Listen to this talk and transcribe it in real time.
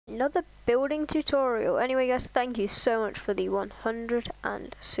another building tutorial. Anyway guys, thank you so much for the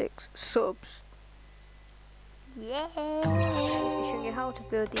 106 subs. Yeah! Showing you how to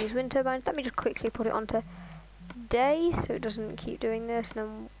build these wind turbines. Let me just quickly put it onto day so it doesn't keep doing this.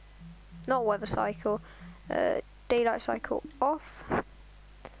 And not weather cycle, daylight cycle off.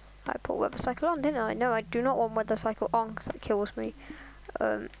 I put weather cycle on, didn't I? No, I do not want weather cycle on because that kills me.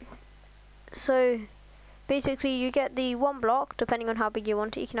 So basically you get the 1 block, depending on how big you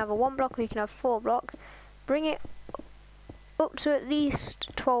want it. You can have a 1 block or you can have 4 block. Bring it up to at least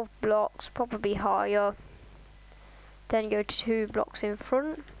 12 blocks, probably higher. Then go 2 blocks in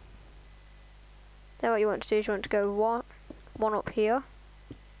front. Then what you want to do is you want to go one up here.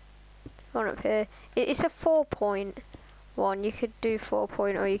 One up here. It's a 4-point-1. You could do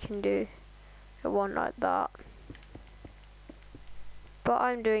 4-point or you can do a 1 like that. But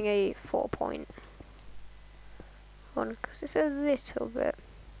I'm doing a 4-point one because it's a little bit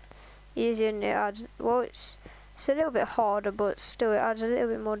easier and it adds, well, it's a little bit harder, but still it adds a little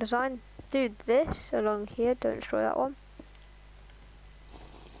bit more design. Do this along here, don't destroy that one.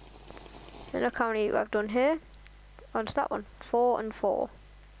 And look how many I've done here. Onto that one, 4 and 4.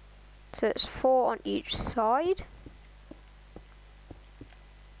 So it's 4 on each side.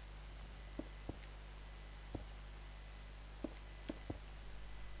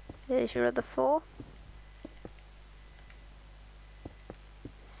 There's your other 4.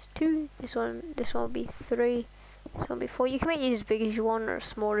 It's 2. This one will be 3. This one will be 4. You can make these as big as you want or as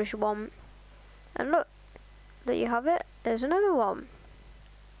small as you want. And look, there you have it. There's another one.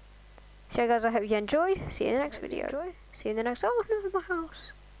 So guys, I hope you enjoyed. See you in the next video. See you in the next. Oh no, my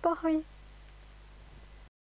house. Bye.